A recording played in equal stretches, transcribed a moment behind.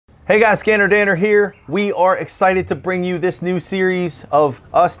Hey guys, ScannerDanner here. We are excited to bring you this new series of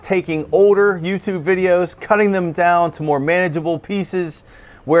us taking older YouTube videos, cutting them down to more manageable pieces,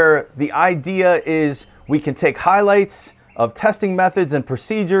 where the idea is we can take highlights of testing methods and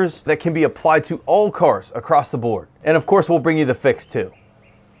procedures that can be applied to all cars across the board. And of course, we'll bring you the fix too.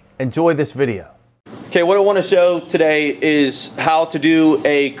 Enjoy this video. Okay, what I want to show today is how to do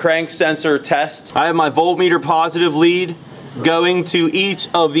a crank sensor test. I have my voltmeter positive lead going to each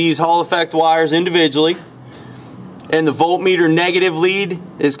of these Hall effect wires individually, and the voltmeter negative lead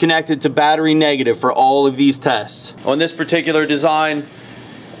is connected to battery negative for all of these tests. On this particular design,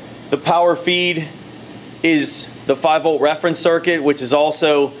 the power feed is the 5-volt reference circuit, which is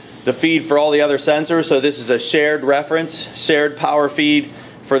also the feed for all the other sensors. So this is a shared reference, shared power feed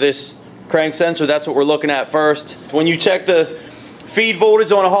for this crank sensor. That's what we're looking at first. When you check the feed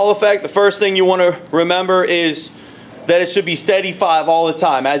voltage on a Hall effect, the first thing you want to remember is that it should be steady 5 all the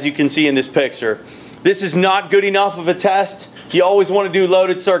time, as you can see in this picture. This is not good enough of a test. You always want to do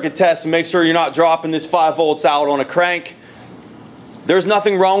loaded circuit tests and make sure you're not dropping this 5 volts out on a crank. There's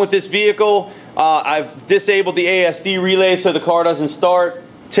nothing wrong with this vehicle. I've disabled the ASD relay so the car doesn't start.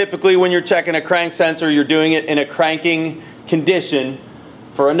 Typically when you're checking a crank sensor, you're doing it in a cranking condition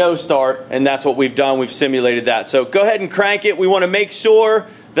for a no start, and that's what we've done. We've simulated that. So go ahead and crank it. We want to make sure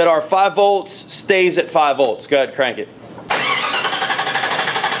that our 5 volts stays at 5 volts. Go ahead, crank it.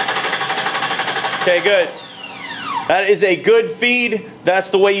 Okay, good. That is a good feed. That's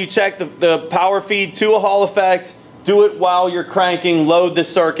the way you check the power feed to a Hall effect. Do it while you're cranking, load the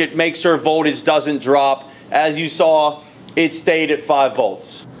circuit, make sure voltage doesn't drop. As you saw, it stayed at 5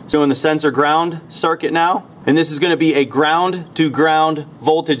 volts. So in the sensor ground circuit now, and this is going to be a ground to ground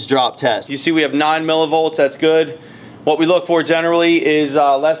voltage drop test. You see we have 9 millivolts, that's good. What we look for generally is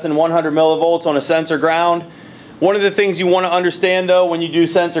less than 100 millivolts on a sensor ground. One of the things you want to understand though when you do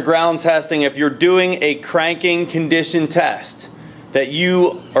sensor ground testing, if you're doing a cranking condition test, that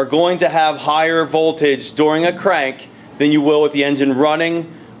you are going to have higher voltage during a crank than you will with the engine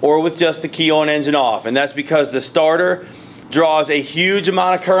running or with just the key on engine off. And that's because the starter draws a huge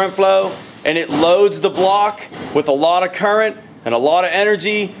amount of current flow and it loads the block with a lot of current and a lot of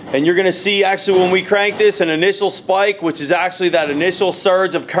energy, and you're going to see actually when we crank this an initial spike, which is actually that initial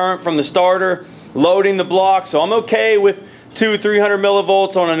surge of current from the starter loading the block. So I'm okay with 200-300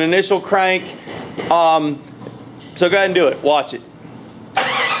 millivolts on an initial crank. So go ahead and do it. Watch it.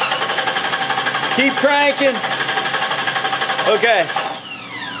 Keep cranking. Okay.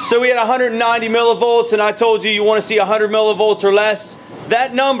 So we had 190 millivolts, and I told you want to see 100 millivolts or less.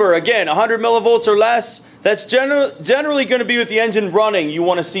 That number, again, 100 millivolts or less, that's generally going to be with the engine running. You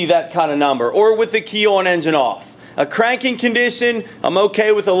want to see that kind of number, or with the key on engine off. A cranking condition, I'm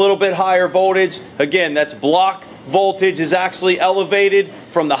okay with a little bit higher voltage. Again, that's block voltage is actually elevated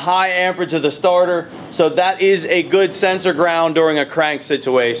from the high amperage of the starter. So that is a good sensor ground during a crank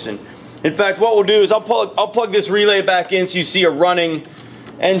situation. In fact, what we'll do is I'll plug this relay back in so you see a running,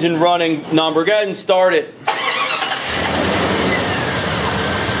 engine running number. Go ahead and start it.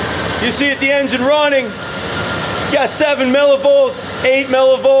 You see it, the engine running. You got 7 millivolts, 8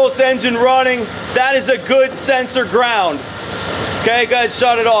 millivolts, engine running. That is a good sensor ground. Okay, go ahead,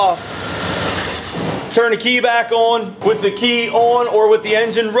 shut it off. Turn the key back on. With the key on or with the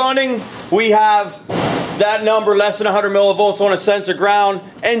engine running, we have that number less than 100 millivolts on a sensor ground.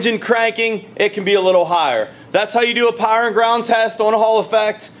 Engine cranking, it can be a little higher. That's how you do a power and ground test on a Hall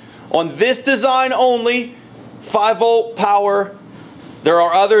effect. On this design only, 5 volt power. There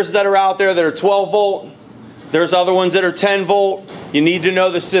are others that are out there that are 12 volt. There's other ones that are 10 volt. You need to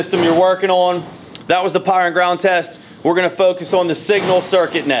know the system you're working on. That was the power and ground test. We're going to focus on the signal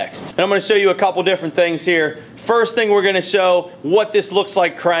circuit next. And I'm going to show you a couple different things here. First thing, we're going to show what this looks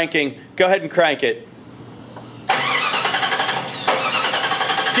like cranking. Go ahead and crank it.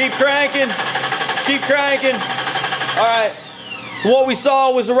 Keep cranking. Keep cranking. All right. What we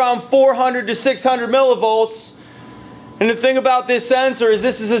saw was around 400 to 600 millivolts. And the thing about this sensor is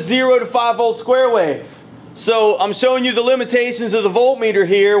this is a 0 to 5 volt square wave. So I'm showing you the limitations of the voltmeter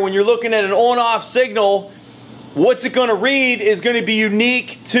here. When you're looking at an on-off signal, what's it going to read is going to be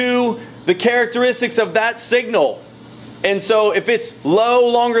unique to the characteristics of that signal. And so if it's low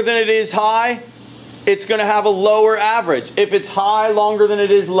longer than it is high, it's going to have a lower average. If it's high longer than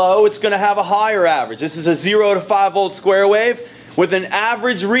it is low, it's going to have a higher average. This is a 0 to 5 volt square wave with an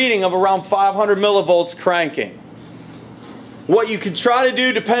average reading of around 500 millivolts cranking. What you could try to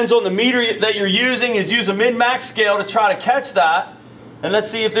do, depends on the meter that you're using, is use a min-max scale to try to catch that. And let's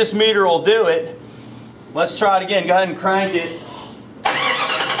see if this meter will do it. Let's try it again. Go ahead and crank it.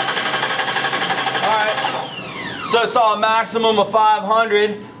 Alright. So I saw a maximum of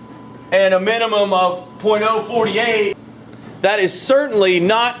 500. and a minimum of 0.048, that is certainly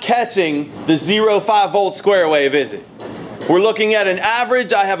not catching the 0.5 volt square wave, is it? We're looking at an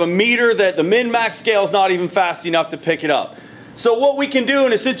average. I have a meter that the min-max scale is not even fast enough to pick it up. So what we can do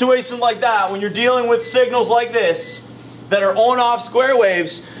in a situation like that, when you're dealing with signals like this that are on-off square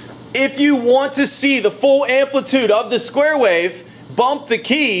waves, if you want to see the full amplitude of the square wave, bump the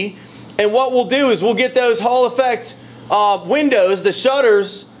key, and what we'll do is we'll get those Hall effect windows, the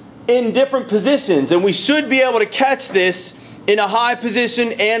shutters, in different positions, and we should be able to catch this in a high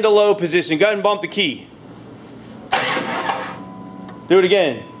position and a low position. Go ahead and bump the key. Do it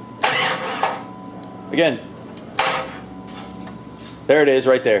again. Again. There it is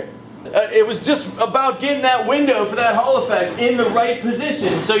right there. It was just about getting that window for that Hall effect in the right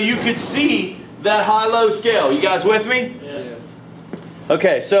position so you could see that high-low scale. You guys with me? Yeah.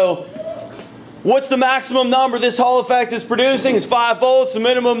 Okay, so what's the maximum number this Hall effect is producing? It's 5 volts. The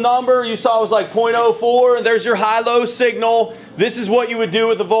minimum number you saw was like 0.04. There's your high-low signal. This is what you would do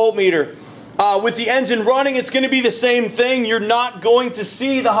with a voltmeter. With the engine running, it's going to be the same thing. You're not going to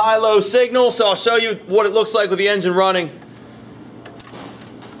see the high-low signal, so I'll show you what it looks like with the engine running.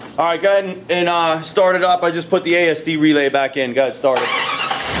 All right, go ahead and start it up. I just put the ASD relay back in. Go ahead, start it.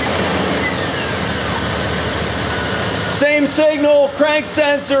 Same signal, crank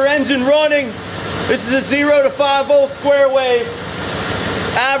sensor, engine running. This is a 0 to 5 volt square wave.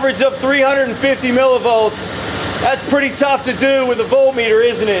 Average of 350 millivolts. That's pretty tough to do with a voltmeter,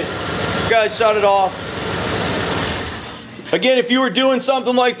 isn't it? Go ahead, shut it off. Again, if you were doing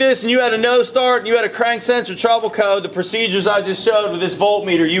something like this and you had a no start and you had a crank sensor trouble code, the procedures I just showed with this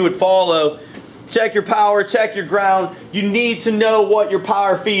voltmeter you would follow. Check your power, check your ground. You need to know what your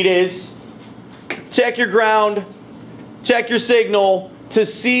power feed is. Check your ground, check your signal to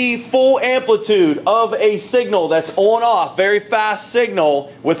see full amplitude of a signal that's on off, very fast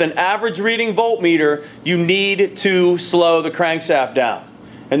signal with an average reading voltmeter. You need to slow the crankshaft down.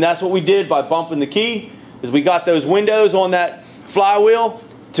 And that's what we did by bumping the key. Is we got those windows on that flywheel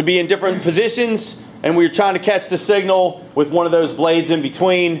to be in different positions, and we were trying to catch the signal with one of those blades in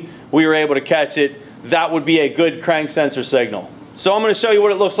between. We were able to catch it. That would be a good crank sensor signal. So I'm going to show you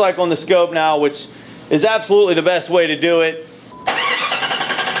what it looks like on the scope now, which is absolutely the best way to do it.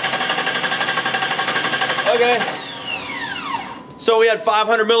 Okay. So we had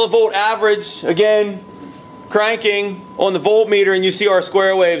 500 millivolt average, again, cranking on the voltmeter, and you see our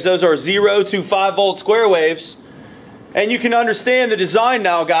square waves. Those are 0 to 5 volt square waves. And you can understand the design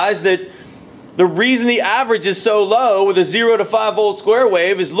now, guys, that the reason the average is so low with a 0 to 5 volt square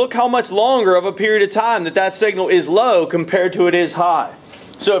wave is look how much longer of a period of time that signal is low compared to it is high.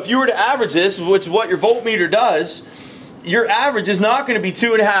 So if you were to average this, which is what your voltmeter does, your average is not going to be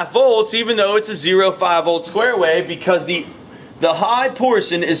 2.5 volts, even though it's a 0.5 volt square wave, because the high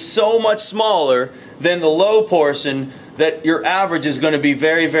portion is so much smaller than the low portion that your average is going to be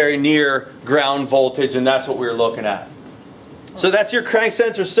very, very near ground voltage, and that's what we're looking at. So that's your crank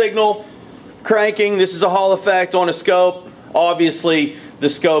sensor signal cranking. This is a Hall effect on a scope. Obviously, the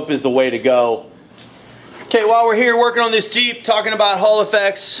scope is the way to go. Okay, while we're here working on this Jeep, talking about Hall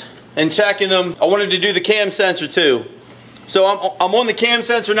effects and checking them, I wanted to do the cam sensor too. So I'm on the cam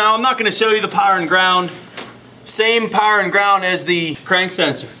sensor now. I'm not going to show you the power and ground. Same power and ground as the crank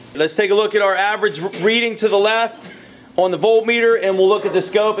sensor. Let's take a look at our average reading to the left on the voltmeter, and we'll look at the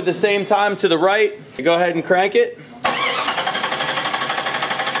scope at the same time to the right. Go ahead and crank it.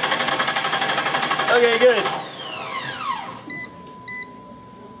 Okay, good.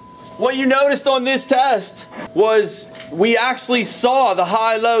 What you noticed on this test was we actually saw the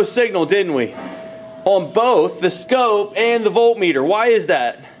high-low signal, didn't we? On both the scope and the voltmeter. Why is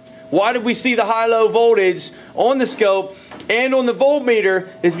that? Why did we see the high-low voltage on the scope and on the voltmeter?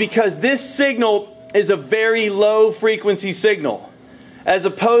 Is because this signal is a very low frequency signal. As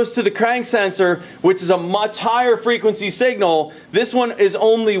opposed to the crank sensor, which is a much higher frequency signal. This one is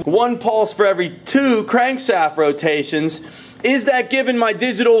only 1 pulse for every 2 crankshaft rotations. Is that giving my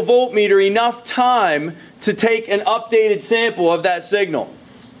digital voltmeter enough time to take an updated sample of that signal?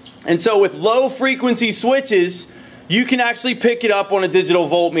 And so with low frequency switches, you can actually pick it up on a digital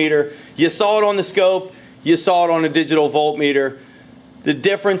voltmeter. You saw it on the scope, you saw it on a digital voltmeter. The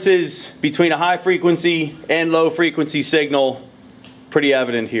differences between a high frequency and low frequency signal, pretty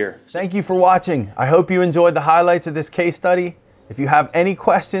evident here. Thank you for watching. I hope you enjoyed the highlights of this case study. If you have any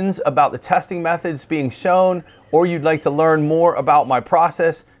questions about the testing methods being shown, or you'd like to learn more about my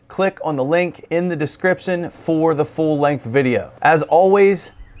process, click on the link in the description for the full-length video. As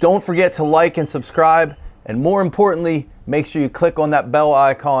always, don't forget to like and subscribe, and more importantly, make sure you click on that bell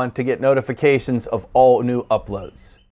icon to get notifications of all new uploads.